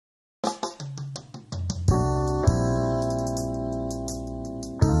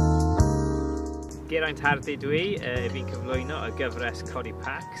Geraint Hardy dwi, fi'n cyflwyno y gyfres Codi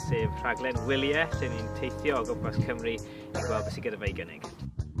Pac, sef rhaglen wyliau lle ni'n teithio o gwmpas Cymru i gweld beth sydd gyda fe i gynnig.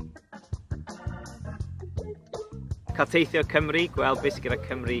 Cael teithio Cymru, gweld beth sydd gyda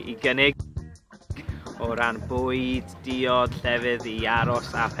Cymru i gynnig o ran bwyd, diod, llefydd i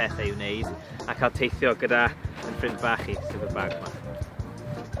aros a pethau i'w wneud, a cael teithio gyda yn ffrind bach i, sef y bag yma.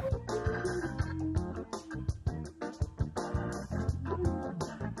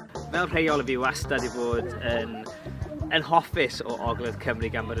 Fel rheol fi wastad i fod yn hoffus o Ogledd Cymru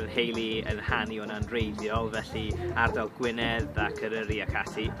gan bod yn heili yn hannu o'n anreiddiol, felly ardal Gwynedd ac Eryri ac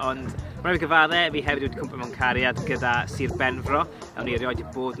ati. Ond mae'n fi gyfaddau, fi hefyd wedi cwmpa mewn cariad gyda Sir Benfro. Awn ni erioed i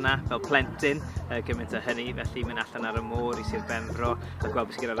bod yna fel plentyn gymaint o hynny, felly mynd allan ar y môr i Sir Benfro a gweld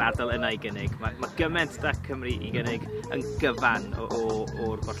beth sydd gyda'r ardal yna i gynnig. Mae gymaint da Cymru i gynnig yn gyfan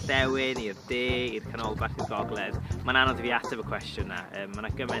o'r gorllewin, i'r de, i'r canolbarth i'r gogledd. Mae'n anodd i fi ateb y cwestiwn yna, mae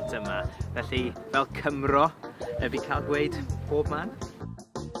yna gymaint yma. Felly, fel Cymro, fi cael gweud bob man.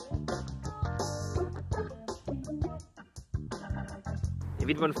 Fi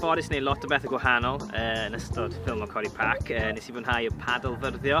wedi bod yn ffodus wneud lot o bethau gwahanol yn ystod ffilm o Codi Pac. Nes i fwynhau y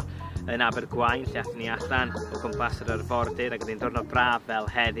paddlfyrddio yn Abergwaun, lle athon ni allan o gwmpas yr arfordir ac oedd hi'n diwrnod braf fel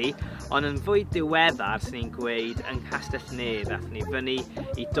heddi. Ond yn fwy diweddar, sy'n ni'n gweud, yng Nghastell Nedd, athon ni fyny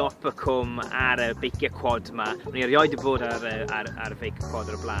i dop y cwm ar y beiciau quad yma. Ni erioed i bod ar y beiciau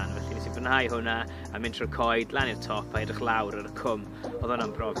quad ar y blaen, felly nes i fwynhau hwnna a mynd trwy'r coed, lan i'r top a edrych lawr ar y cwm. Oedd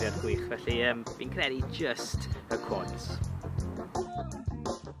hwnna'n brofiad gwych, felly fi'n credu just y quads.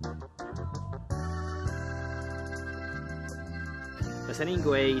 Fysa ni'n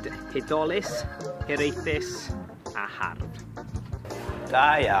gweud hudolus, hiraethus a hardd. Da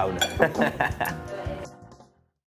iawn.